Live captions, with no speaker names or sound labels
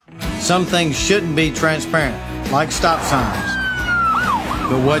some things shouldn't be transparent, like stop signs.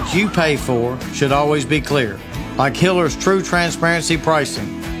 But what you pay for should always be clear, like Hiller's True Transparency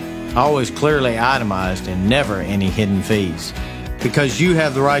Pricing. Always clearly itemized and never any hidden fees. Because you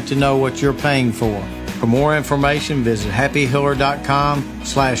have the right to know what you're paying for. For more information, visit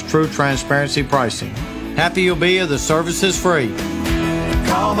happyhiller.com/true transparency pricing. Happy you'll be, the service is free.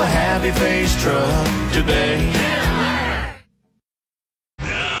 Call the Happy Face Truck today.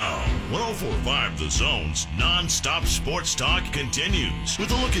 Now, 104.5 The Zone's non-stop sports talk continues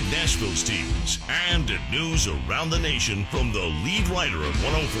with a look at Nashville's teams and at news around the nation from the lead writer of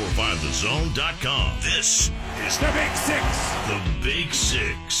 1045thezone.com. This is The Big Six. The Big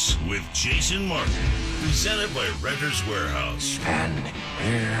Six with Jason Martin, presented by Renters Warehouse. And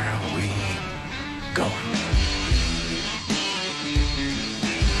here we go.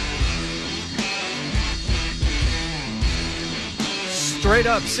 Straight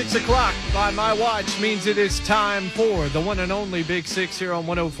up 6 o'clock by my watch means it is time for the one and only Big Six here on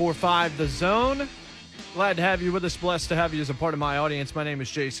 104.5 The Zone. Glad to have you with us. Blessed to have you as a part of my audience. My name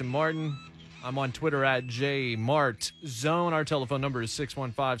is Jason Martin. I'm on Twitter at JMart Zone. Our telephone number is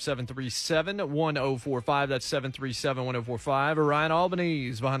 615-737-1045. That's 737-1045. Ryan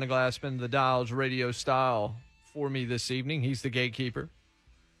Albanese behind the glass, spin the dials radio style for me this evening. He's the gatekeeper.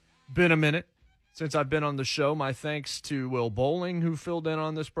 Been a minute since I've been on the show. My thanks to Will Bowling, who filled in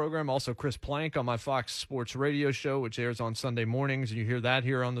on this program. Also, Chris Plank on my Fox Sports radio show, which airs on Sunday mornings. You hear that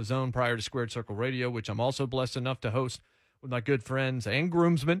here on The Zone prior to Squared Circle Radio, which I'm also blessed enough to host with my good friends and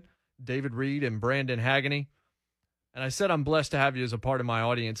groomsmen, David Reed and Brandon Hagany. And I said I'm blessed to have you as a part of my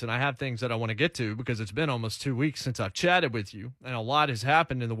audience, and I have things that I want to get to because it's been almost 2 weeks since I've chatted with you, and a lot has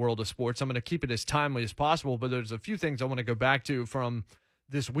happened in the world of sports. I'm going to keep it as timely as possible, but there's a few things I want to go back to from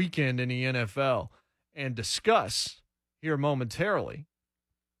this weekend in the NFL and discuss here momentarily.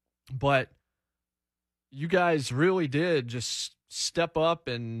 But you guys really did just step up,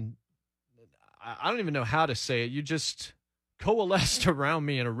 and I don't even know how to say it. You just coalesced around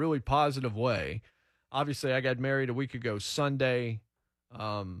me in a really positive way. Obviously, I got married a week ago Sunday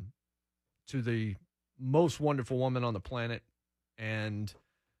to the most wonderful woman on the planet, and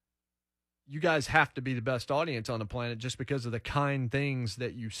you guys have to be the best audience on the planet just because of the kind things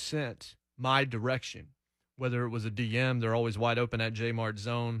that you sent my direction. Whether it was a DM, they're always wide open at JMart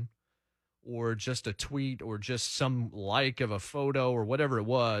Zone, or just a tweet, or just some like of a photo, or whatever it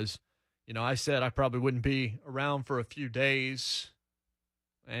was. You know, I said I probably wouldn't be around for a few days,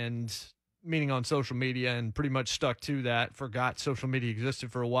 and meaning on social media, and pretty much stuck to that. Forgot social media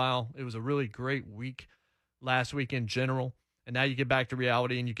existed for a while. It was a really great week last week in general. And now you get back to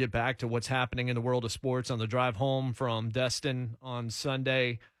reality, and you get back to what's happening in the world of sports. On the drive home from Destin on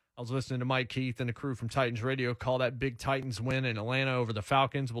Sunday, I was listening to Mike Keith and the crew from Titans Radio call that big Titans win in Atlanta over the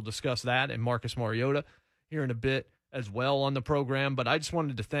Falcons. We'll discuss that and Marcus Mariota here in a bit as well on the program. But I just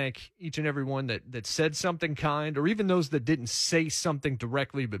wanted to thank each and every one that said something kind, or even those that didn't say something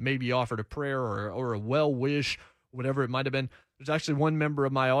directly but maybe offered a prayer or a well wish, whatever it might have been. There's actually one member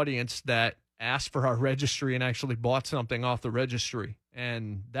of my audience that asked for our registry and actually bought something off the registry.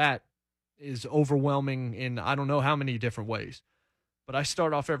 And that is overwhelming in I don't know how many different ways. But I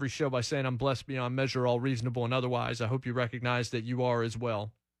start off every show by saying I'm blessed beyond measure, all reasonable and otherwise. I hope you recognize that you are as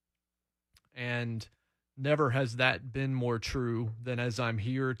well. And never has that been more true than as I'm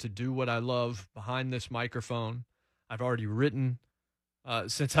here to do what I love behind this microphone. I've already written,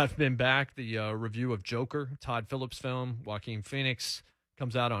 since I've been back, the review of Joker, Todd Phillips' film. Joaquin Phoenix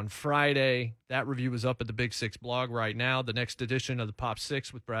comes out on Friday. That review is up at the Big Six blog right now. The next edition of the Pop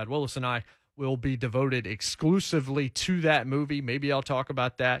Six with Brad Willis and I will be devoted exclusively to that movie. Maybe I'll talk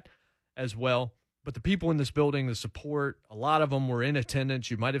about that as well. But the people in this building, the support, a lot of them were in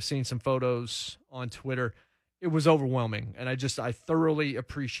attendance. You might have seen some photos on Twitter. It was overwhelming, and I thoroughly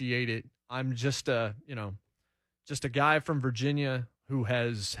appreciate it. I'm just a guy from Virginia who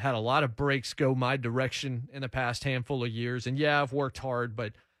has had a lot of breaks go my direction in the past handful of years. And yeah, I've worked hard,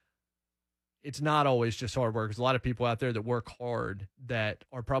 but it's not always just hard work. There's a lot of people out there that work hard that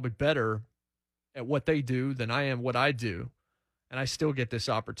are probably better at what they do than I am what I do. And I still get this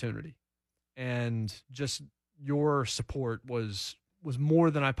opportunity. And just your support was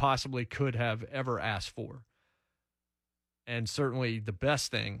more than I possibly could have ever asked for. And certainly the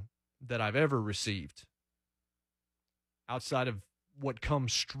best thing that I've ever received outside of what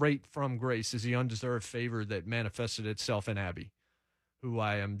comes straight from grace is the undeserved favor that manifested itself in Abby, who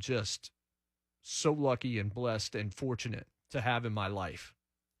I am just so lucky and blessed and fortunate to have in my life.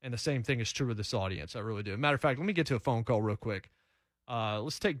 And the same thing is true of this audience. I really do. Matter of fact, let me get to a phone call real quick.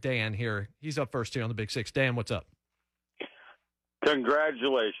 Let's take Dan here. He's up first here on the Big Six. Dan, what's up?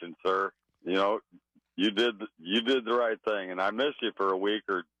 Congratulations, sir. You know, you did the right thing, and I missed you for a week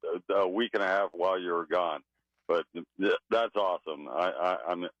or a week and a half while you were gone. But that's awesome.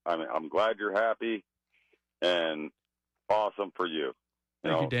 I'm glad you're happy, and awesome for you.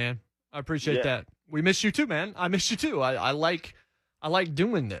 Thank you, Dan. I appreciate that. We miss you too, man. I miss you too. I like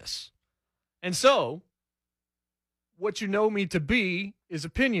doing this, and so what you know me to be is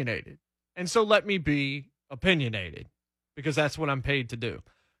opinionated, and so let me be opinionated because that's what I'm paid to do.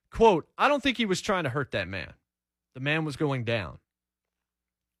 Quote, I don't think he was trying to hurt that man. The man was going down.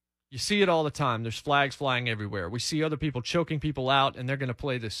 You see it all the time. There's flags flying everywhere. We see other people choking people out, and they're going to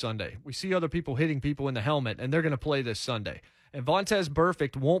play this Sunday. We see other people hitting people in the helmet, and they're going to play this Sunday. And Vontaze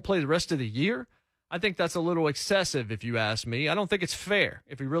Burfict won't play the rest of the year? I think that's a little excessive, if you ask me. I don't think it's fair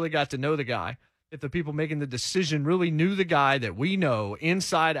if we really got to know the guy, if the people making the decision really knew the guy that we know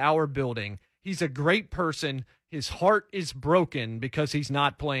inside our building. He's a great person. His heart is broken because he's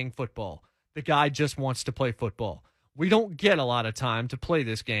not playing football. The guy just wants to play football. We don't get a lot of time to play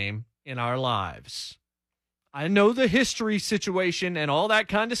this game in our lives. I know the history situation and all that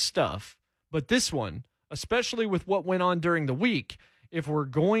kind of stuff, but this one, especially with what went on during the week, if we're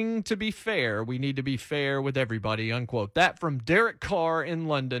going to be fair, we need to be fair with everybody, unquote. That from Derek Carr in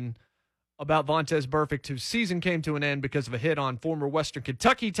London about Vontaze Burfict, whose season came to an end because of a hit on former Western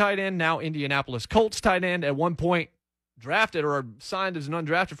Kentucky tight end, now Indianapolis Colts tight end, at one point drafted or signed as an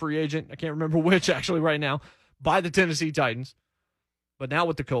undrafted free agent, I can't remember which actually right now, by the Tennessee Titans, but now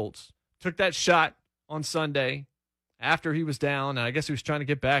with the Colts. Took that shot on Sunday after he was down, and I guess he was trying to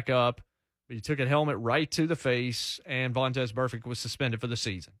get back up, but he took a helmet right to the face, and Vontaze Burfict was suspended for the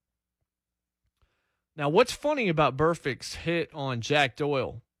season. Now, what's funny about Burfict's hit on Jack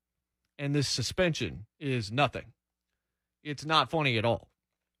Doyle and this suspension is nothing. It's not funny at all.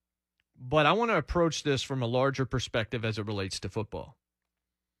 But I want to approach this from a larger perspective as it relates to football.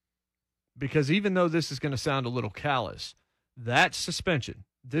 Because even though this is going to sound a little callous, this suspension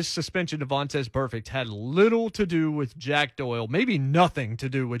of Vontaze Burfict had little to do with Jack Doyle, maybe nothing to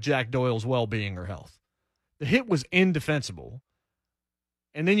do with Jack Doyle's well-being or health. The hit was indefensible.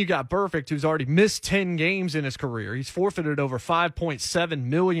 And then you got Burfict, who's already missed 10 games in his career. He's forfeited over $5.7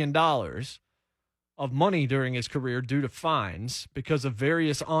 million of money during his career due to fines because of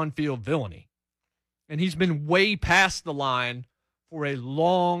various on-field villainy. And he's been way past the line for a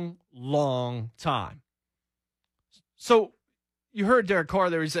long, long time. So you heard Derek Carr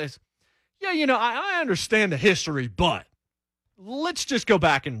there. He says, yeah, I understand the history, but let's just go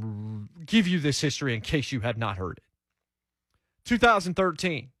back and give you this history in case you have not heard it.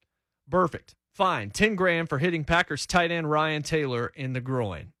 2013, Burfict fined $10,000 for hitting Packers tight end Ryan Taylor in the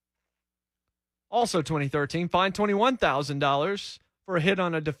groin. Also 2013, fined $21,000 for a hit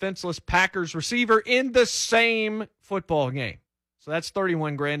on a defenseless Packers receiver in the same football game. So that's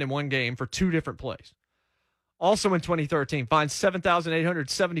 $31,000 in one game for two different plays. Also in 2013, fined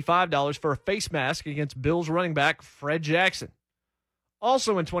 $7,875 for a face mask against Bills running back Fred Jackson.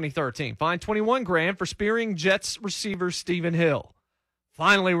 Also in 2013, fined $21,000 for spearing Jets receiver Stephen Hill.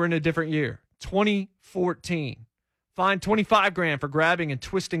 Finally, we're in a different year. 2014, fined $25,000 for grabbing and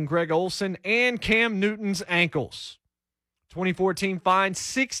twisting Greg Olsen and Cam Newton's ankles. 2014, fined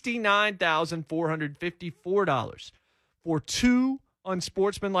 $69,454 for two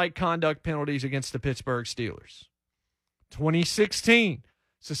unsportsmanlike conduct penalties against the Pittsburgh Steelers. 2016,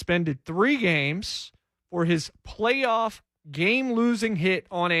 suspended 3 games for his playoff game-losing hit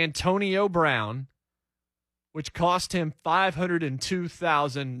on Antonio Brown, which cost him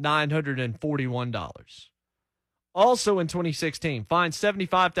 $502,941. Also in 2016, fined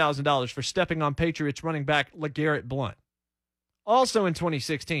 $75,000 for stepping on Patriots running back LeGarrette Blount. Also in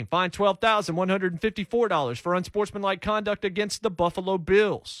 2016, fined $12,154 for unsportsmanlike conduct against the Buffalo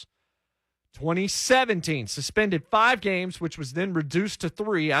Bills. 2017, suspended 5 games, which was then reduced to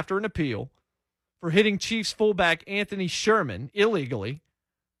 3 after an appeal, for hitting Chiefs fullback Anthony Sherman illegally.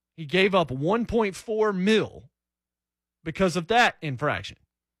 He gave up $1.4 million because of that infraction.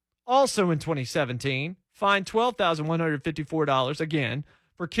 Also in 2017, fined $12,154 again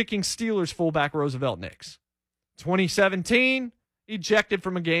for kicking Steelers fullback Roosevelt Nix. 2017, ejected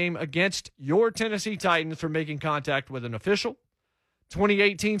from a game against your Tennessee Titans for making contact with an official.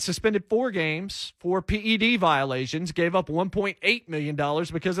 2018, suspended 4 games for PED violations, gave up $1.8 million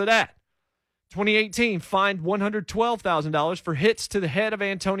because of that. 2018, fined $112,000 for hits to the head of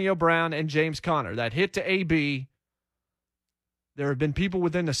Antonio Brown and James Conner. That hit to AB. There have been people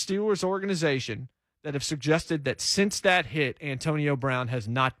within the Steelers organization that have suggested that since that hit, Antonio Brown has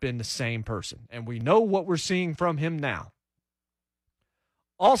not been the same person. And we know what we're seeing from him now.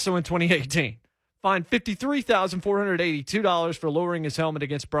 Also in 2018, fined $53,482 for lowering his helmet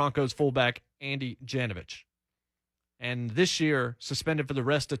against Broncos fullback Andy Janovich. And this year, suspended for the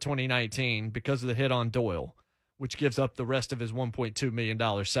rest of 2019 because of the hit on Doyle, which gives up the rest of his $1.2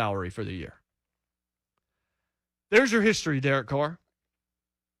 million salary for the year. There's your history, Derek Carr.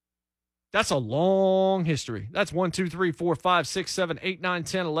 That's a long history. That's 1, 2, 3, 4, 5, 6, 7, 8, 9,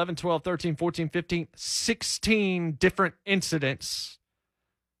 10, 11, 12, 13, 14, 15, 16 different incidents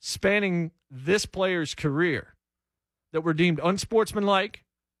spanning this player's career that were deemed unsportsmanlike,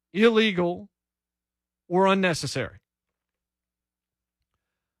 illegal, or unnecessary.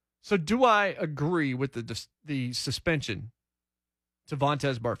 So do I agree with the suspension to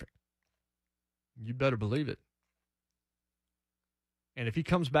Vontaze Burfict? You better believe it. And if he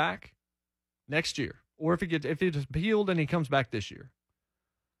comes back next year, or if it's appealed and he comes back this year,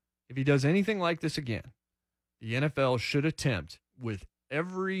 if he does anything like this again, the NFL should attempt with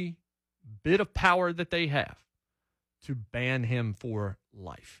every bit of power that they have to ban him for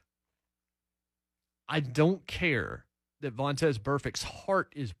life. I don't care that Vontaze Burfict's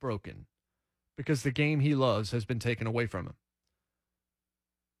heart is broken because the game he loves has been taken away from him.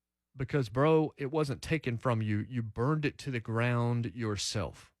 Because, bro, it wasn't taken from you. You burned it to the ground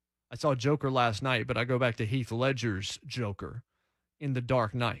yourself. I saw Joker last night, but I go back to Heath Ledger's Joker in The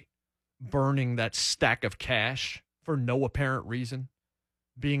Dark Knight, burning that stack of cash for no apparent reason,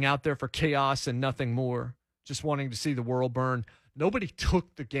 being out there for chaos and nothing more, just wanting to see the world burn. Nobody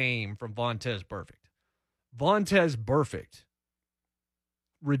took the game from Vontaze Burfict. Vontaze Burfict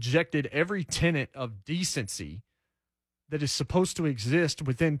rejected every tenet of decency that is supposed to exist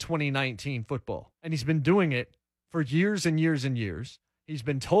within 2019 football. And he's been doing it for years and years and years. He's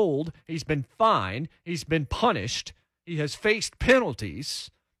been told, he's been fined, he's been punished, he has faced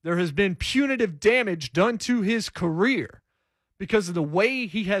penalties. There has been punitive damage done to his career because of the way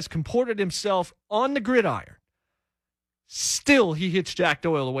he has comported himself on the gridiron. Still, he hits Jack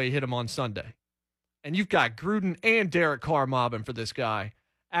Doyle the way he hit him on Sunday. And you've got Gruden and Derek Carr mobbing for this guy,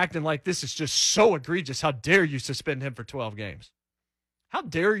 acting like this is just so egregious. How dare you suspend him for 12 games? How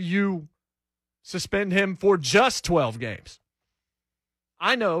dare you suspend him for just 12 games?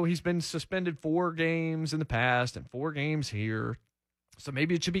 I know he's been suspended 4 games in the past and 4 games here. So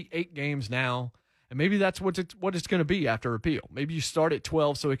maybe it should be 8 games now. And maybe that's what it's going to be after appeal. Maybe you start at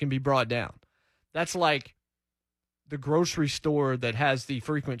 12 so it can be brought down. That's like the grocery store that has the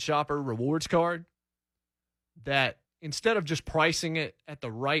frequent shopper rewards card, that instead of just pricing it at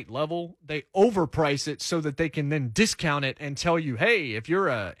the right level, they overprice it so that they can then discount it and tell you, hey, if you're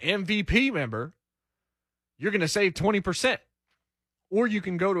a MVP member, you're going to save 20%. Or you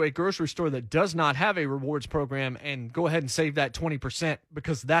can go to a grocery store that does not have a rewards program and go ahead and save that 20%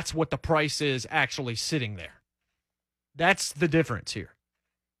 because that's what the price is actually sitting there. That's the difference here.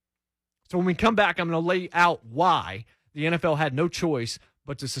 So when we come back, I'm going to lay out why the NFL had no choice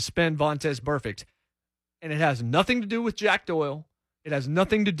but to suspend Vontaze Burfict. And it has nothing to do with Jack Doyle. It has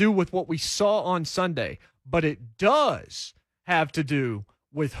nothing to do with what we saw on Sunday. But it does have to do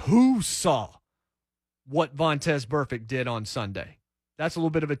with who saw what Vontaze Burfict did on Sunday. That's a little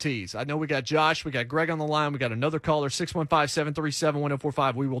bit of a tease. I know we got Josh, we got Greg on the line, we got another caller,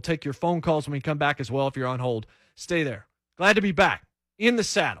 615-737-1045. We will take your phone calls when we come back as well if you're on hold. Stay there. Glad to be back in the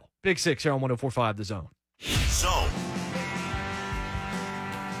saddle. Big Six here on 1045 The Zone. Zone.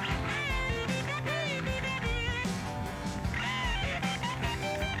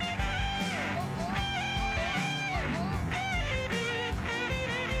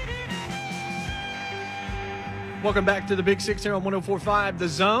 Welcome back to the Big Six here on 1045 The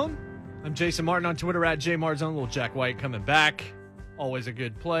Zone. I'm Jason Martin on Twitter at JMart Zone. Little Jack White coming back. Always a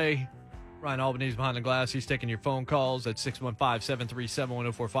good play. Ryan Albanese behind the glass. He's taking your phone calls at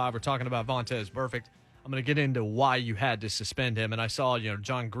 615-737-1045. We're talking about Vontaze Burfict. I'm going to get into why you had to suspend him. And I saw,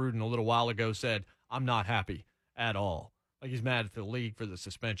 John Gruden a little while ago said, I'm not happy at all. Like he's mad at the league for the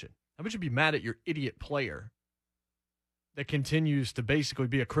suspension. How would you be mad at your idiot player that continues to basically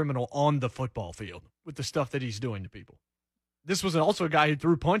be a criminal on the football field with the stuff that he's doing to people? This was also a guy who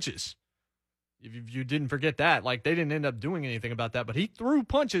threw punches. If you didn't forget that, they didn't end up doing anything about that, but he threw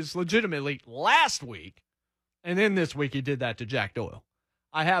punches legitimately last week, and then this week he did that to Jack Doyle.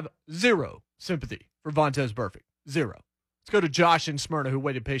 I have zero sympathy for Vontaze Burfict. Zero. Let's go to Josh in Smyrna, who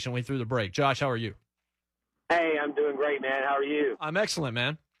waited patiently through the break. Josh, how are you? Hey, I'm doing great, man. How are you? I'm excellent,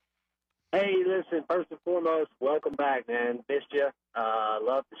 man. Hey, listen, first and foremost, welcome back, man. Missed you.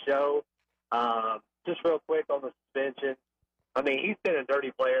 Love the show. Just real quick on the suspension. I mean, he's been a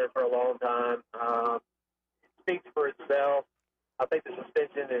dirty player for a long time. It speaks for itself. I think the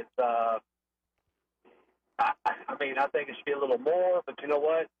suspension is, I mean, I think it should be a little more, but you know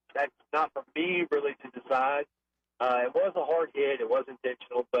what? That's not for me really to decide. It was a hard hit. It was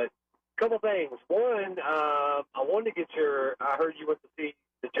intentional, but a couple things. One, I wanted to get I heard you went to see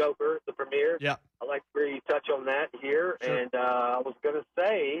The Joker, the premiere. Yeah. I'd like to really touch on that here. Sure. And I was going to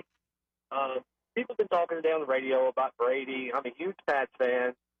say, people have been talking down the radio about Brady. I'm a huge Pats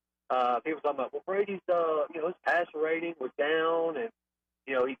fan. People talking about, well, Brady's, his passer rating was down, and,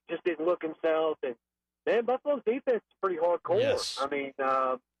 he just didn't look himself. And, man, Buffalo's defense is pretty hardcore. Yes. I mean,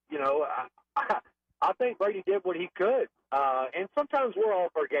 I think Brady did what he could. And sometimes we're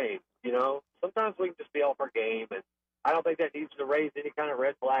off our game, Sometimes we can just be off our game. And I don't think that needs to raise any kind of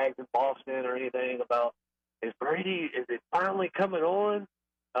red flags in Boston or anything about, is it finally coming on?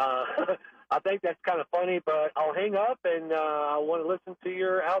 I think that's kind of funny, but I'll hang up, and I want to listen to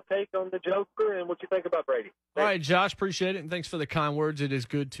your outtake on the Joker and what you think about Brady. Thanks. All right, Josh, appreciate it, and thanks for the kind words. It is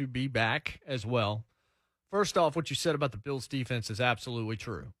good to be back as well. First off, what you said about the Bills' defense is absolutely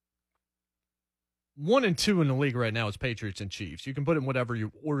true. 1 and 2 in the league right now is Patriots and Chiefs. You can put it in whatever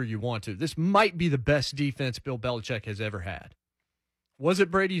order you want to. This might be the best defense Bill Belichick has ever had. Was it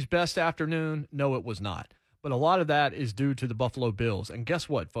Brady's best afternoon? No, it was not. But a lot of that is due to the Buffalo Bills. And guess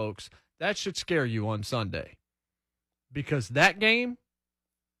what, folks? That should scare you on Sunday. Because that game,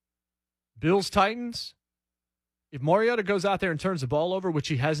 Bills-Titans, if Mariota goes out there and turns the ball over, which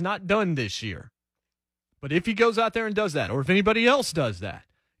he has not done this year, but if he goes out there and does that, or if anybody else does that,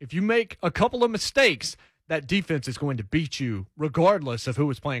 if you make a couple of mistakes, that defense is going to beat you regardless of who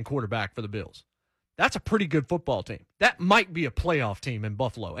is playing quarterback for the Bills. That's a pretty good football team. That might be a playoff team in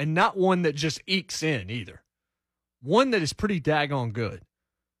Buffalo, and not one that just ekes in either. One that is pretty daggone good.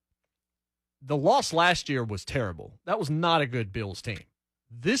 The loss last year was terrible. That was not a good Bills team.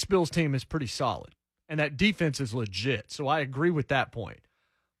 This Bills team is pretty solid, and that defense is legit, so I agree with that point.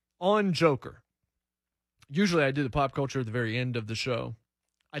 On Joker, usually I do the pop culture at the very end of the show.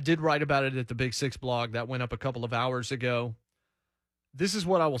 I did write about it at the Big Six blog. That went up a couple of hours ago. This is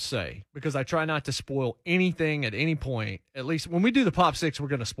what I will say, because I try not to spoil anything at any point. At least when we do the Pop 6, we're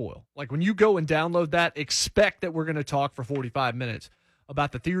going to spoil. Like when you go and download that, expect that we're going to talk for 45 minutes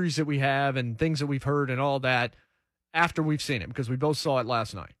about the theories that we have and things that we've heard and all that after we've seen it, because we both saw it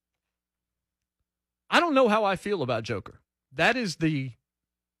last night. I don't know how I feel about Joker. That is the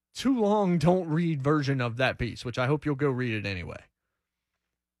too long, don't read version of that piece, which I hope you'll go read it anyway.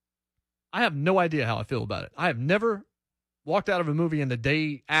 I have no idea how I feel about it. I have never walked out of a movie and the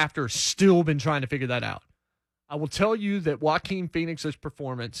day after still been trying to figure that out. I will tell you that Joaquin Phoenix's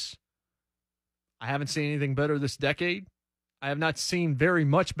performance, I haven't seen anything better this decade. I have not seen very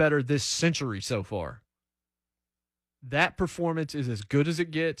much better this century so far. That performance is as good as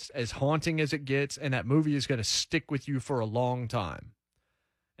it gets, as haunting as it gets, and that movie is going to stick with you for a long time.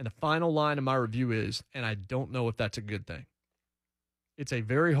 And the final line of my review is, and I don't know if that's a good thing. It's a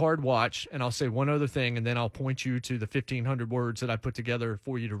very hard watch, and I'll say one other thing, and then I'll point you to the 1,500 words that I put together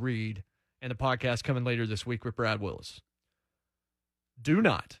for you to read, and the podcast coming later this week with Brad Willis. Do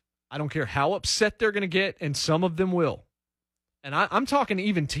not. I don't care how upset they're going to get, and some of them will. And I'm talking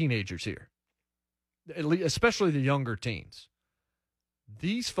even teenagers here, especially the younger teens.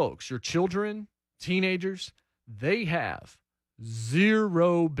 These folks, your children, teenagers, they have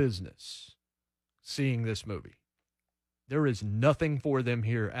zero business seeing this movie. There is nothing for them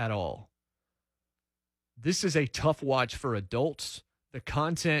here at all. This is a tough watch for adults. The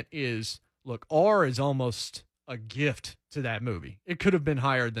content is, look, R is almost a gift to that movie. It could have been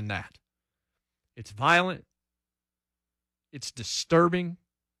higher than that. It's violent. It's disturbing.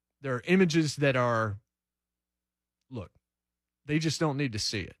 There are images that are, look, they just don't need to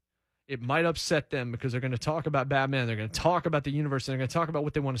see it. It might upset them because they're going to talk about Batman. They're going to talk about the universe. They're going to talk about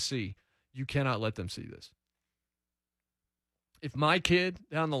what they want to see. You cannot let them see this. If my kid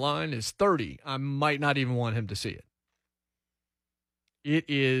down the line is 30, I might not even want him to see it. It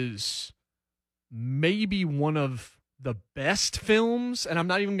is maybe one of the best films, and I'm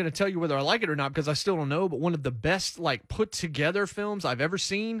not even going to tell you whether I like it or not because I still don't know, but one of the best put together films I've ever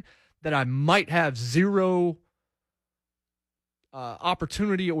seen that I might have zero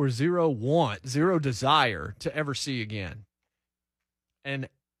opportunity or zero desire to ever see again. And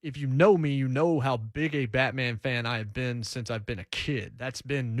if you know me, you know how big a Batman fan I have been since I've been a kid. That's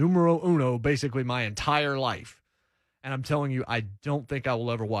been numero uno basically my entire life. And I'm telling you, I don't think I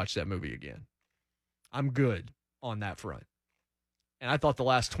will ever watch that movie again. I'm good on that front. And I thought the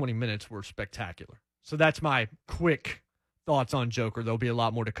last 20 minutes were spectacular. So that's my quick thoughts on Joker. There'll be a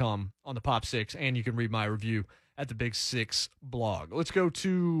lot more to come on the Pop 6, and you can read my review at the Big Six blog. Let's go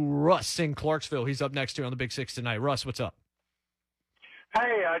to Russ in Clarksville. He's up next here on the Big Six tonight. Russ, what's up?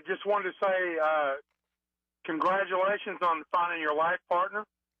 Hey, I just wanted to say congratulations on finding your life partner.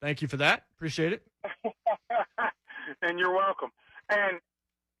 Thank you for that. Appreciate it. And you're welcome. And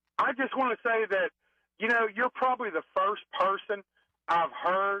I just want to say that, you're probably the first person I've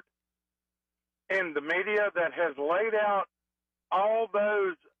heard in the media that has laid out all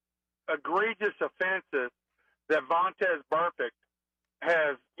those egregious offenses that Vontaze Burfict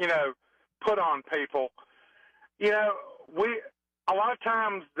has, put on people. A lot of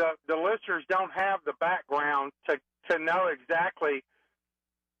times the listeners don't have the background to know exactly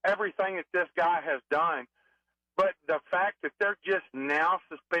everything that this guy has done. But the fact that they're just now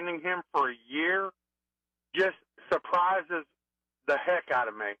suspending him for a year just surprises the heck out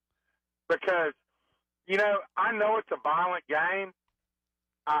of me. Because, I know it's a violent game.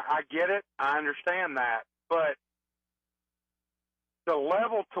 I get it. I understand that. But the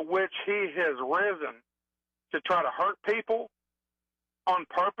level to which he has risen to try to hurt people on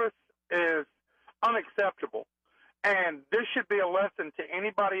purpose is unacceptable. And this should be a lesson to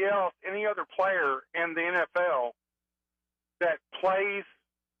anybody else, any other player in the NFL that plays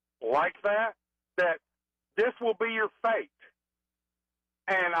like that this will be your fate.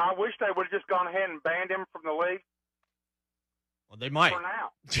 And I wish they would have just gone ahead and banned him from the league. Well, they might. For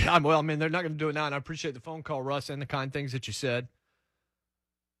now. Yeah, well, they're not going to do it now, and I appreciate the phone call, Russ, and the kind things that you said.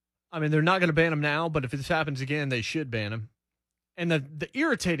 They're not going to ban him now, but if this happens again, they should ban him. And the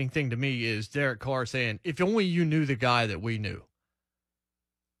irritating thing to me is Derek Carr saying, if only you knew the guy that we knew.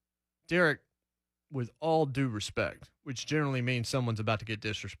 Derek, with all due respect, which generally means someone's about to get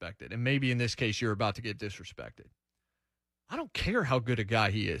disrespected, and maybe in this case you're about to get disrespected. I don't care how good a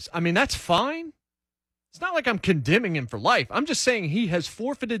guy he is. That's fine. It's not like I'm condemning him for life. I'm just saying he has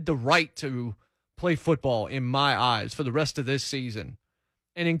forfeited the right to play football in my eyes for the rest of this season.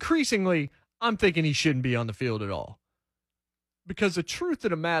 And increasingly, I'm thinking he shouldn't be on the field at all. Because the truth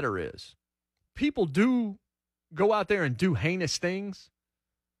of the matter is, people do go out there and do heinous things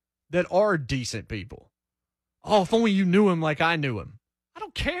that are decent people. Oh, if only you knew him like I knew him. I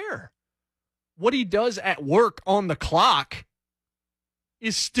don't care. What he does at work on the clock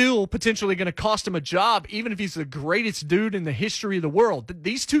is still potentially going to cost him a job, even if he's the greatest dude in the history of the world.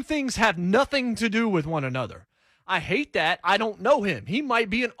 These two things have nothing to do with one another. I hate that. I don't know him. He might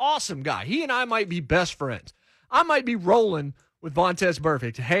be an awesome guy. He and I might be best friends. I might be rolling with Vontaze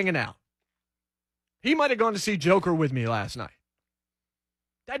Burfict, hanging out. He might have gone to see Joker with me last night.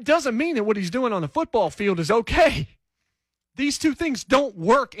 That doesn't mean that what he's doing on the football field is okay. These two things don't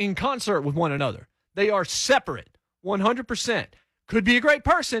work in concert with one another. They are separate, 100%. Could be a great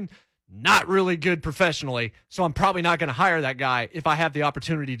person, not really good professionally, so I'm probably not going to hire that guy if I have the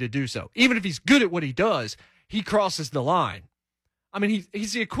opportunity to do so. Even if he's good at what he does, he crosses the line.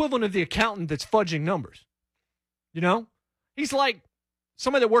 He's the equivalent of the accountant that's fudging numbers. He's like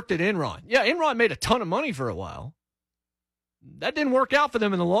somebody that worked at Enron. Yeah, Enron made a ton of money for a while. That didn't work out for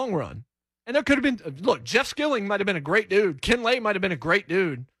them in the long run. And there could have been, look, Jeff Skilling might have been a great dude. Ken Lay might have been a great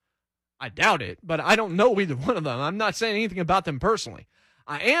dude. I doubt it, but I don't know either one of them. I'm not saying anything about them personally.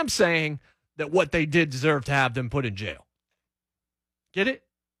 I am saying that what they did deserve to have them put in jail. Get it?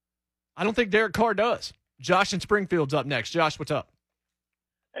 I don't think Derek Carr does. Josh in Springfield's up next. Josh, what's up?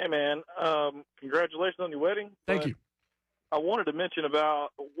 Hey, man. Congratulations on your wedding. Thank you. I wanted to mention about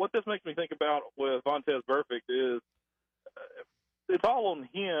what this makes me think about with Vontaze Burfict is it's all on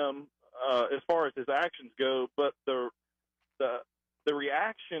him as far as his actions go, but the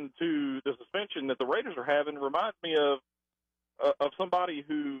reaction to the suspension that the Raiders are having reminds me of somebody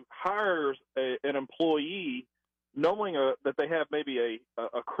who hires an employee knowing that they have maybe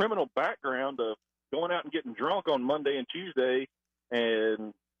a criminal background of going out and getting drunk on Monday and Tuesday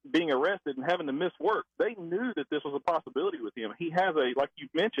and being arrested and having to miss work. They knew that this was a possibility with him. He has like you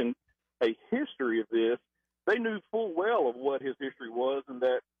mentioned, a history of this. They knew full well of what his history was and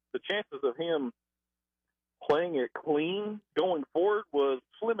that the chances of him playing it clean going forward was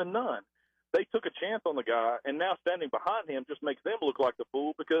slim and none. They took a chance on the guy, and now standing behind him just makes them look like the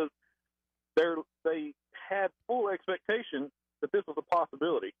fool because they had full expectation that this was a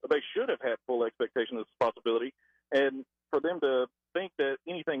possibility. They should have had full expectation that this was a possibility, and for them to think that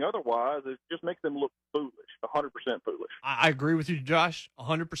anything otherwise, it just makes them look foolish, 100% foolish. I agree with you, Josh,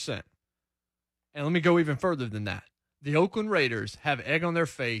 100%. And let me go even further than that. The Oakland Raiders have egg on their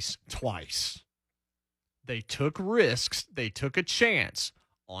face twice. They took risks. They took a chance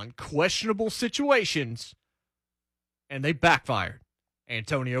on questionable situations, and they backfired.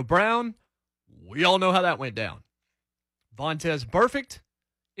 Antonio Brown, we all know how that went down. Vontaze Burfict,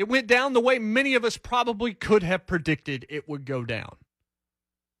 it went down the way many of us probably could have predicted it would go down.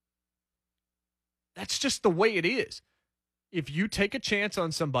 That's just the way it is. if you take a chance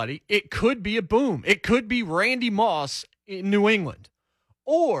on somebody, it could be a boom. It could be Randy Moss in New England.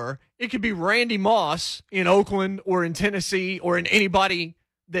 Or it could be Randy Moss in Oakland or in Tennessee or in anybody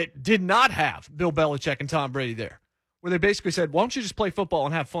that did not have Bill Belichick and Tom Brady there, where they basically said, why don't you just play football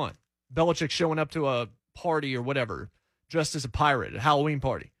and have fun? Belichick showing up to a party or whatever, dressed as a pirate, a Halloween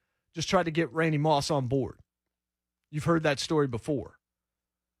party. Just tried to get Randy Moss on board. You've heard that story before.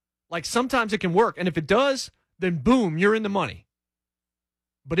 Like, sometimes it can work, and if it does, then boom, you're in the money.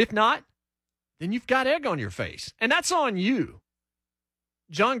 But if not, then you've got egg on your face, and that's on you.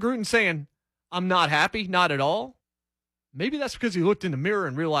 John Gruden saying, I'm not happy, not at all. Maybe that's because he looked in the mirror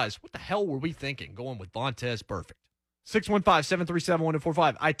and realized, what the hell were we thinking going with Vontaze Burfict?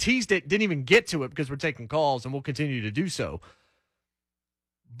 615-737-1045. I teased it, didn't even get to it because we're taking calls, and we'll continue to do so.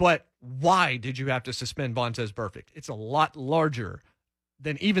 But why did you have to suspend Vontaze Burfict? It's a lot larger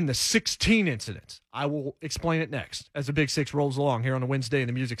than even the 16 incidents. I will explain it next as the Big Six rolls along here on a Wednesday in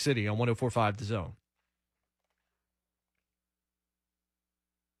the Music City on 104.5 The Zone.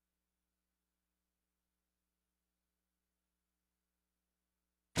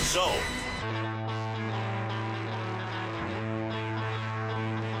 So,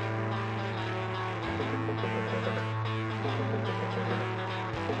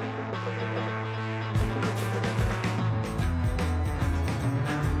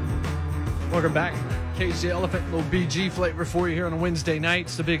 welcome back. Cage the Elephant, little BG flavor for you here on a Wednesday night.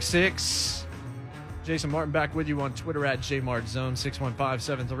 It's the Big Six. Jason Martin back with you on Twitter at JMart Zone.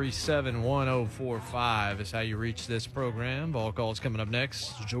 615-737-1045 is how you reach this program. Ball calls coming up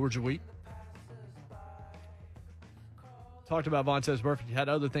next. Georgia Week. Talked about Vontaze Burfict. Had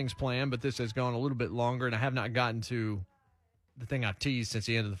other things planned, but this has gone a little bit longer, and I have not gotten to the thing I've teased since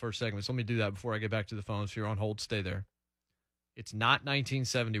the end of the first segment. So let me do that before I get back to the phones. If you're on hold, stay there. It's not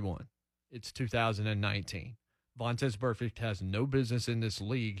 1971. It's 2019. Vontaze Burfict has no business in this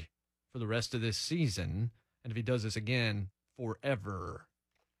league for the rest of this season, and if he does this again, forever.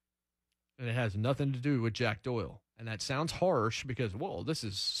 And it has nothing to do with Jack Doyle. And that sounds harsh because, whoa, this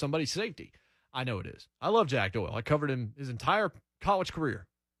is somebody's safety. I know it is. I love Jack Doyle. I covered him his entire college career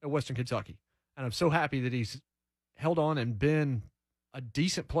at Western Kentucky, and I'm so happy that he's held on and been a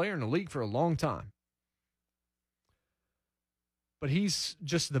decent player in the league for a long time. But he's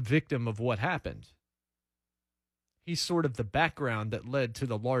just the victim of what happened. He's sort of the background that led to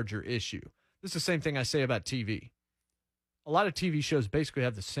the larger issue. This is the same thing I say about TV. A lot of TV shows basically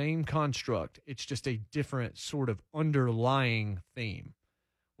have the same construct. It's just a different sort of underlying theme.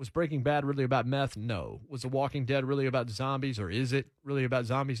 Was Breaking Bad really about meth? No. Was The Walking Dead really about zombies, or is it really about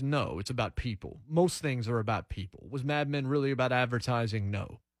zombies? No, it's about people. Most things are about people. Was Mad Men really about advertising?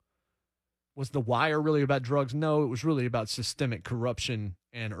 No. Was The Wire really about drugs? No, it was really about systemic corruption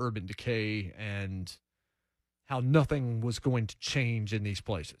and urban decay and how nothing was going to change in these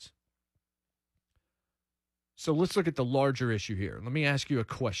places. So let's look at the larger issue here. Let me ask you a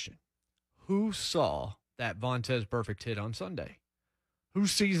question. Who saw that Vontaze Burfict hit on Sunday? Who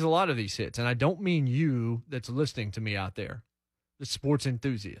sees a lot of these hits? And I don't mean you that's listening to me out there, the sports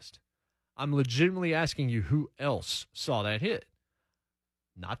enthusiast. I'm legitimately asking you who else saw that hit.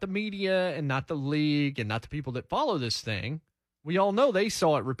 Not the media and not the league and not the people that follow this thing. We all know they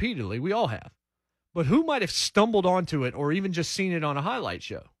saw it repeatedly. We all have. But who might have stumbled onto it or even just seen it on a highlight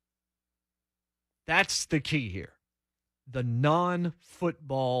show? That's the key here. The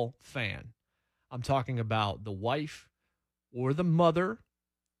non-football fan. I'm talking about the wife or the mother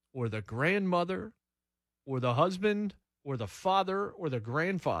or the grandmother or the husband or the father or the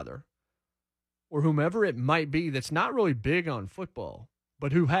grandfather or whomever it might be that's not really big on football,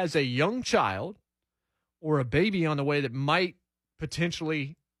 but who has a young child or a baby on the way that might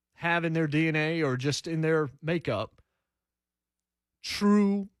potentially have in their DNA or just in their makeup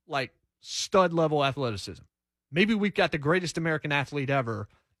true, like, stud level athleticism. Maybe we've got the greatest American athlete ever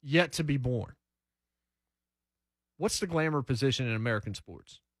yet to be born. What's the glamour position in American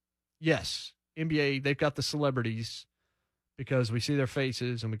sports? Yes, NBA, they've got the celebrities because we see their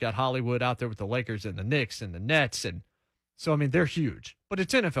faces, and we got Hollywood out there with the Lakers and the Knicks and the Nets. And so, I mean, they're huge. But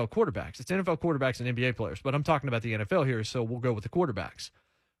it's NFL quarterbacks. It's NFL quarterbacks and NBA players. But I'm talking about the NFL here, so we'll go with the quarterbacks.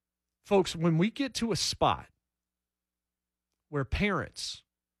 Folks, when we get to a spot where parents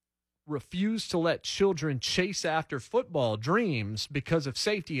refuse to let children chase after football dreams because of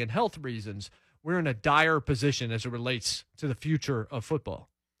safety and health reasons, we're in a dire position as it relates to the future of football.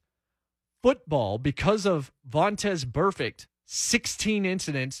 Football, because of Vontaze Burfict, 16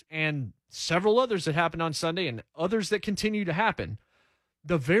 incidents and several others that happened on Sunday and others that continue to happen,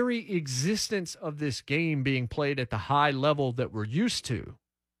 the very existence of this game being played at the high level that we're used to,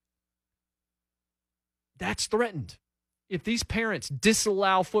 that's threatened. if these parents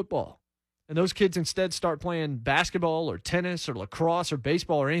disallow football and those kids instead start playing basketball or tennis or lacrosse or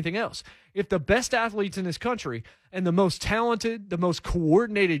baseball or anything else, if the best athletes in this country and the most talented, the most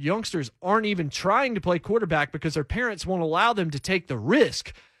coordinated youngsters aren't even trying to play quarterback because their parents won't allow them to take the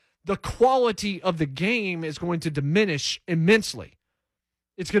risk, the quality of the game is going to diminish immensely.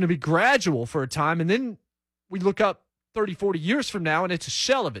 It's going to be gradual for a time, and then we look up 30, 40 years from now, and it's a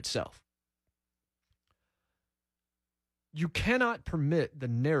shell of itself. You cannot permit the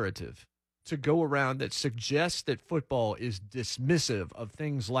narrative to go around that suggests that football is dismissive of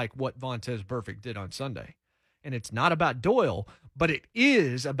things like what Vontaze Burfict did on Sunday. And it's not about Doyle, but it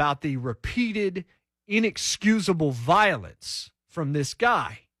is about the repeated, inexcusable violence from this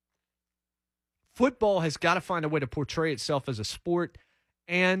guy. Football has got to find a way to portray itself as a sport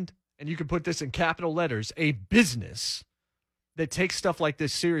and you can put this in capital letters, a business that takes stuff like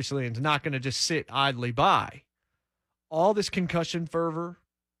this seriously and is not going to just sit idly by. All this concussion fervor,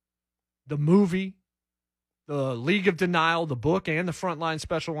 the movie, the League of Denial, the book, and the Frontline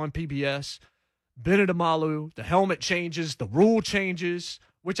special on PBS, Bennett Amalu, the helmet changes, the rule changes,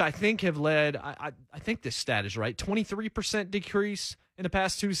 which I think have led, I think this stat is right, 23% decrease in the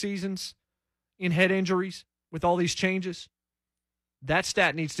past 2 seasons in head injuries with all these changes. That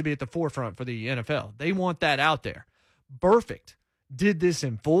stat needs to be at the forefront for the NFL. They want that out there. Burfict did this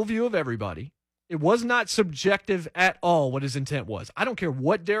in full view of everybody. It was not subjective at all what his intent was. I don't care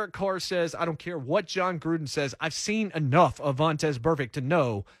what Derek Carr says. I don't care what John Gruden says. I've seen enough of Vontaze Burfict to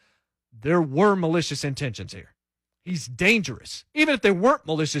know there were malicious intentions here. He's dangerous. Even if there weren't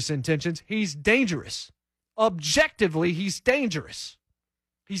malicious intentions, he's dangerous. Objectively, he's dangerous.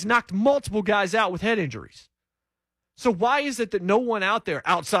 He's knocked multiple guys out with head injuries. So why is it that no one out there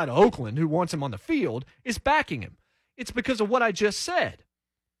outside of Oakland who wants him on the field is backing him? It's because of what I just said.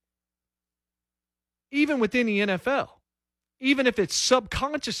 Even within the NFL, even if it's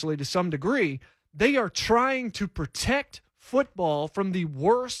subconsciously to some degree, they are trying to protect football from the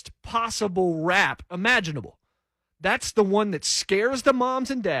worst possible rap imaginable. That's the one that scares the moms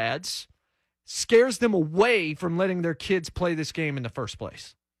and dads, scares them away from letting their kids play this game in the first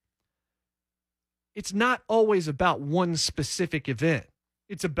place. It's not always about one specific event.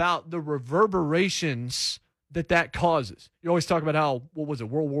 It's about the reverberations that causes. You always talk about how,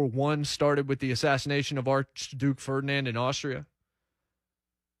 World War I started with the assassination of Archduke Ferdinand in Austria.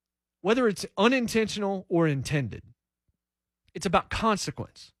 Whether it's unintentional or intended, it's about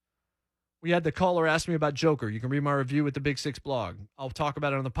consequence. We had the caller ask me about Joker. You can read my review at the Big Six blog. I'll talk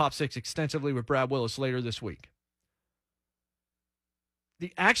about it on the Pop Six extensively with Brad Willis later this week.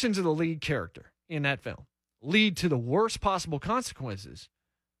 The actions of the lead character in that film lead to the worst possible consequences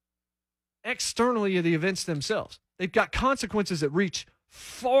externally of the events themselves. They've got consequences that reach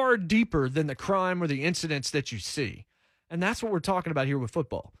far deeper than the crime or the incidents that you see. And that's what we're talking about here with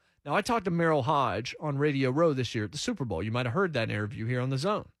football. Now, I talked to Merrill Hodge on Radio Row this year at the Super Bowl. You might have heard that interview here on The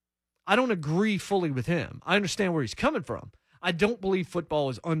Zone. I don't agree fully with him. I understand where he's coming from. I don't believe football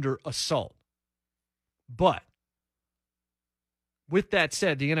is under assault. But with that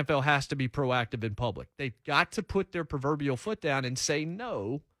said, the NFL has to be proactive in public. They've got to put their proverbial foot down and say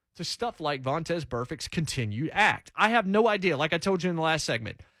no to stuff like Vontaze Burfict's continued act. I have no idea. Like I told you in the last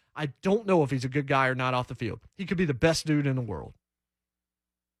segment, I don't know if he's a good guy or not off the field. He could be the best dude in the world.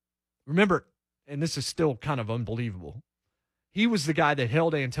 Remember, and this is still kind of unbelievable, he was the guy that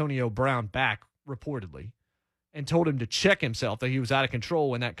held Antonio Brown back, reportedly, and told him to check himself, that he was out of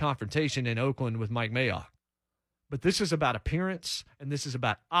control in that confrontation in Oakland with Mike Mayock. But this is about appearance, and this is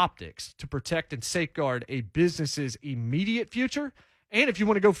about optics to protect and safeguard a business's immediate future, and if you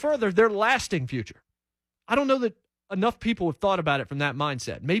want to go further, their lasting future. I don't know that enough people have thought about it from that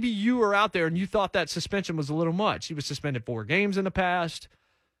mindset. Maybe you are out there and you thought that suspension was a little much. He was suspended 4 games in the past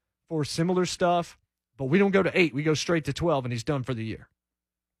for similar stuff, but we don't go to 8. We go straight to 12, and he's done for the year.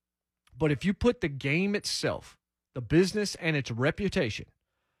 But if you put the game itself, the business and its reputation,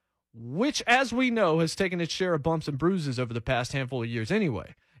 which, as we know, has taken its share of bumps and bruises over the past handful of years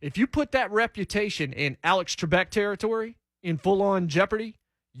anyway, if you put that reputation in Alex Trebek territory, in full-on jeopardy,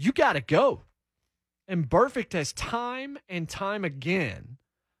 you got to go. And Burfict has time and time again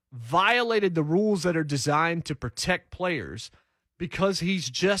violated the rules that are designed to protect players because he's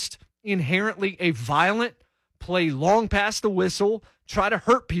just inherently a violent, play long past the whistle, try to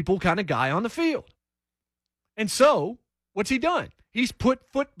hurt people kind of guy on the field. And so, what's he done? He's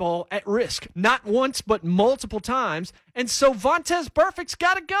put football at risk, not once but multiple times. And so Vontaze Burfict's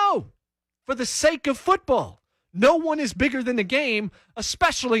got to go for the sake of football. No one is bigger than the game,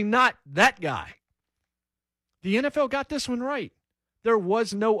 especially not that guy. The NFL got this one right. There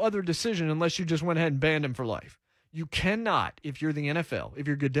was no other decision unless you just went ahead and banned him for life. You cannot, if you're the NFL, if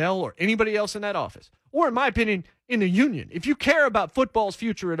you're Goodell or anybody else in that office, or in my opinion, in the union, if you care about football's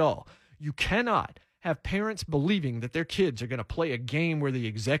future at all, you cannot have parents believing that their kids are going to play a game where the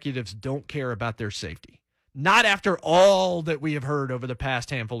executives don't care about their safety. Not after all that we have heard over the past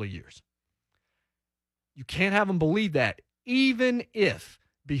handful of years. You can't have them believe that, even if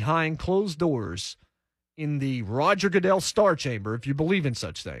behind closed doors in the Roger Goodell Star Chamber, if you believe in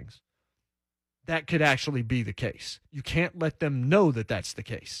such things, that could actually be the case. You can't let them know that that's the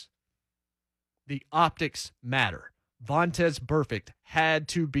case. The optics matter. Vontaze Burfict had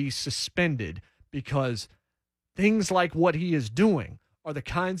to be suspended because things like what he is doing are the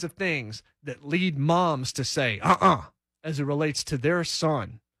kinds of things that lead moms to say, as it relates to their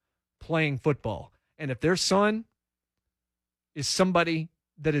son playing football. And if their son is somebody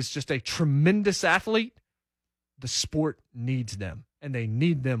that is just a tremendous athlete, the sport needs them. And they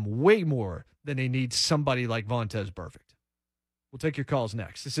need them way more than they need somebody like Vontaze Burfict. We'll take your calls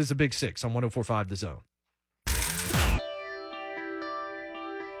next. This is the Big Six on 104.5 The Zone.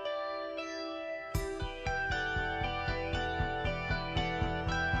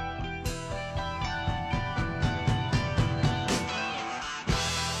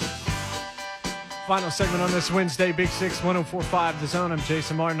 Final segment on this Wednesday, Big Six, 104.5 The Zone. I'm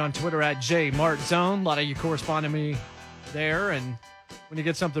Jason Martin on Twitter at JMartZone. A lot of you correspond to me there, and when you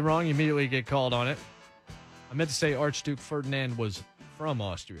get something wrong, you immediately get called on it. I meant to say Archduke Ferdinand was from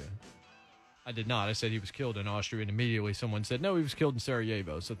Austria. I did not. I said he was killed in Austria, and immediately someone said, no, he was killed in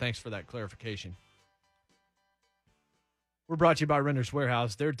Sarajevo, so thanks for that clarification. We're brought to you by Renters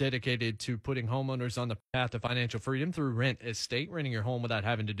Warehouse. They're dedicated to putting homeowners on the path to financial freedom through Rent Estate, renting your home without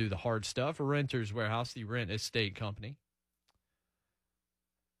having to do the hard stuff. Renters Warehouse, the Rent Estate company.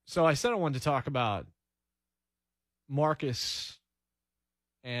 So I said I wanted to talk about Marcus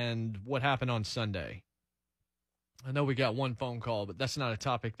and what happened on Sunday. I know we got one phone call, but that's not a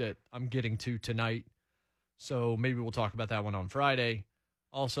topic that I'm getting to tonight. So maybe we'll talk about that one on Friday.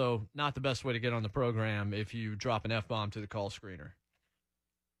 Also, not the best way to get on the program if you drop an F-bomb to the call screener.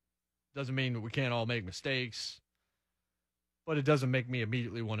 Doesn't mean that we can't all make mistakes, but it doesn't make me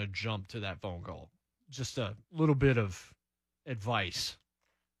immediately want to jump to that phone call. Just a little bit of advice.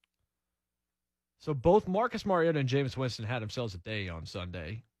 So both Marcus Mariota and Jameis Winston had themselves a day on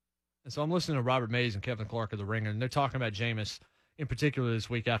Sunday. And so I'm listening to Robert Mays and Kevin Clark of The Ringer, and they're talking about Jameis in particular this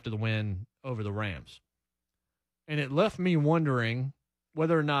week after the win over the Rams. And it left me wondering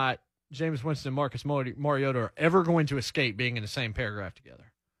whether or not Jameis Winston and Marcus Mariota are ever going to escape being in the same paragraph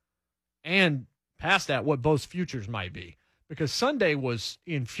together. And past that, what both futures might be. Because Sunday was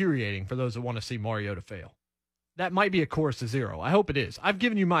infuriating for those that want to see Mariota fail. That might be a course to zero. I hope it is. I've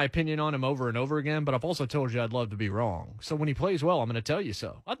given you my opinion on him over and over again, but I've also told you I'd love to be wrong. So when he plays well, I'm going to tell you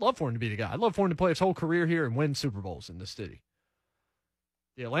so. I'd love for him to be the guy. I'd love for him to play his whole career here and win Super Bowls in this city.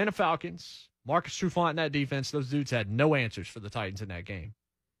 The Atlanta Falcons, Marcus Trufant in that defense, those dudes had no answers for the Titans in that game,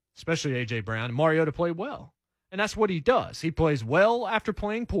 especially A.J. Brown. And Mariota played well. And that's what he does. He plays well after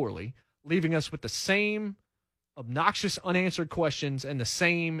playing poorly, leaving us with the same obnoxious unanswered questions and the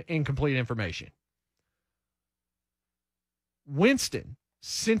same incomplete information. Winston,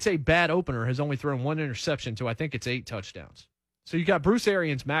 since a bad opener, has only thrown one interception to, I think it's 8 touchdowns. So you got Bruce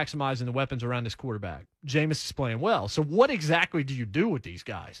Arians maximizing the weapons around his quarterback. Jameis is playing well. So what exactly do you do with these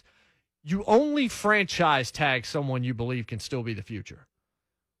guys? You only franchise tag someone you believe can still be the future.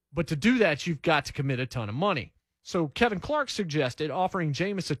 But to do that, you've got to commit a ton of money. So Kevin Clark suggested offering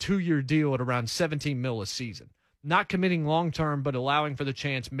Jameis a 2-year deal at around $17 million a season. Not committing long-term, but allowing for the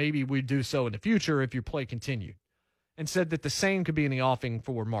chance maybe we'd do so in the future if your play continued. And said that the same could be in the offing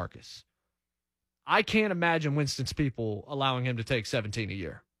for Marcus. I can't imagine Winston's people allowing him to take $17 a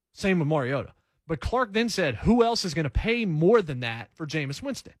year. Same with Mariota. But Clark then said, who else is going to pay more than that for Jameis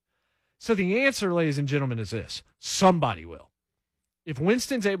Winston? So the answer, ladies and gentlemen, is this. Somebody will. If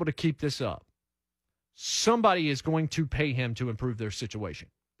Winston's able to keep this up, somebody is going to pay him to improve their situation.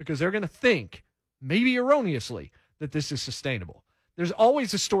 Because they're going to think, maybe erroneously, that this is sustainable. There's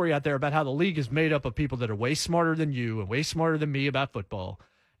always a story out there about how the league is made up of people that are way smarter than you and way smarter than me about football.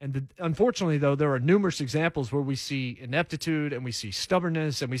 And unfortunately, though, there are numerous examples where we see ineptitude and we see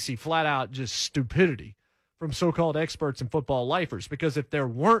stubbornness and we see flat out just stupidity from so-called experts and football lifers. Because if there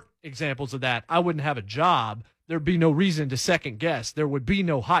weren't examples of that, I wouldn't have a job. There'd be no reason to second guess. There would be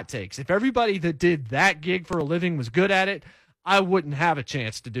no hot takes. If everybody that did that gig for a living was good at it, I wouldn't have a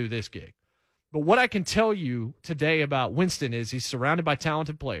chance to do this gig. But what I can tell you today about Winston is he's surrounded by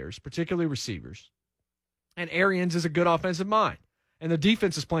talented players, particularly receivers. And Arians is a good offensive mind. And the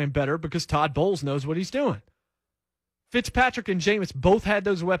defense is playing better because Todd Bowles knows what he's doing. Fitzpatrick and Jameis both had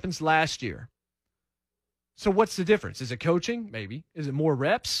those weapons last year. So what's the difference? Is it coaching? Maybe. Is it more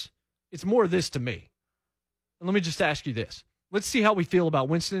reps? It's more of this to me. And let me just ask you this. Let's see how we feel about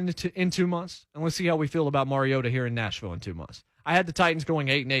Winston in 2 months, and let's see how we feel about Mariota here in Nashville in 2 months. I had the Titans going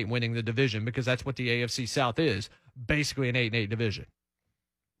 8-8 winning the division because that's what the AFC South is, basically an 8-8 division.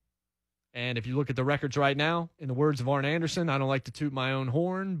 And if you look at the records right now, in the words of Arn Anderson, I don't like to toot my own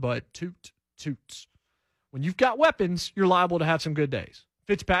horn, but toot, toots. When you've got weapons, you're liable to have some good days.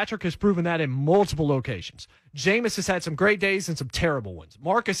 Fitzpatrick has proven that in multiple locations. Jameis has had some great days and some terrible ones.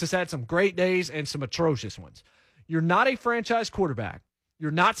 Marcus has had some great days and some atrocious ones. You're not a franchise quarterback.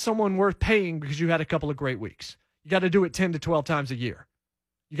 You're not someone worth paying because you had a couple of great weeks. You got to do it 10 to 12 times a year.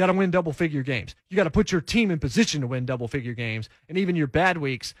 You got to win double-figure games. You got to put your team in position to win double-figure games, and even your bad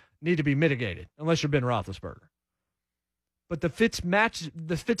weeks need to be mitigated, unless you're Ben Roethlisberger. But the Fitz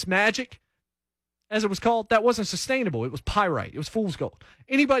magic, as it was called, that wasn't sustainable. It was pyrite. It was fool's gold.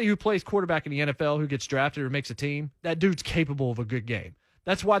 Anybody who plays quarterback in the NFL who gets drafted or makes a team, that dude's capable of a good game.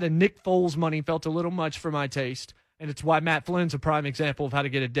 That's why the Nick Foles money felt a little much for my taste, and it's why Matt Flynn's a prime example of how to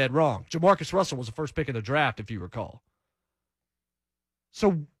get it dead wrong. Jamarcus Russell was the first pick of the draft, if you recall.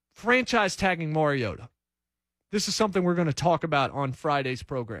 So franchise tagging Mariota. This is something we're going to talk about on Friday's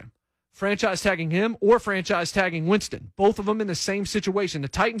program. Franchise tagging him or franchise tagging Winston. Both of them in the same situation. The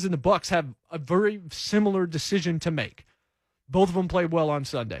Titans and the Bucs have a very similar decision to make. Both of them played well on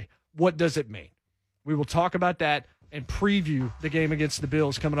Sunday. What does it mean? We will talk about that and preview the game against the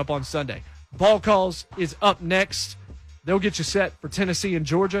Bills coming up on Sunday. Ball Calls is up next. They'll get you set for Tennessee and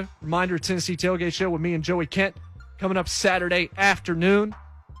Georgia. Reminder, Tennessee Tailgate Show with me and Joey Kent coming up Saturday afternoon.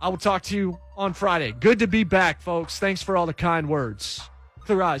 I will talk to you on Friday. Good to be back, folks. Thanks for all the kind words.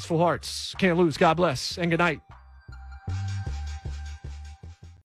 Clear eyes, full hearts. Can't lose. God bless, and good night.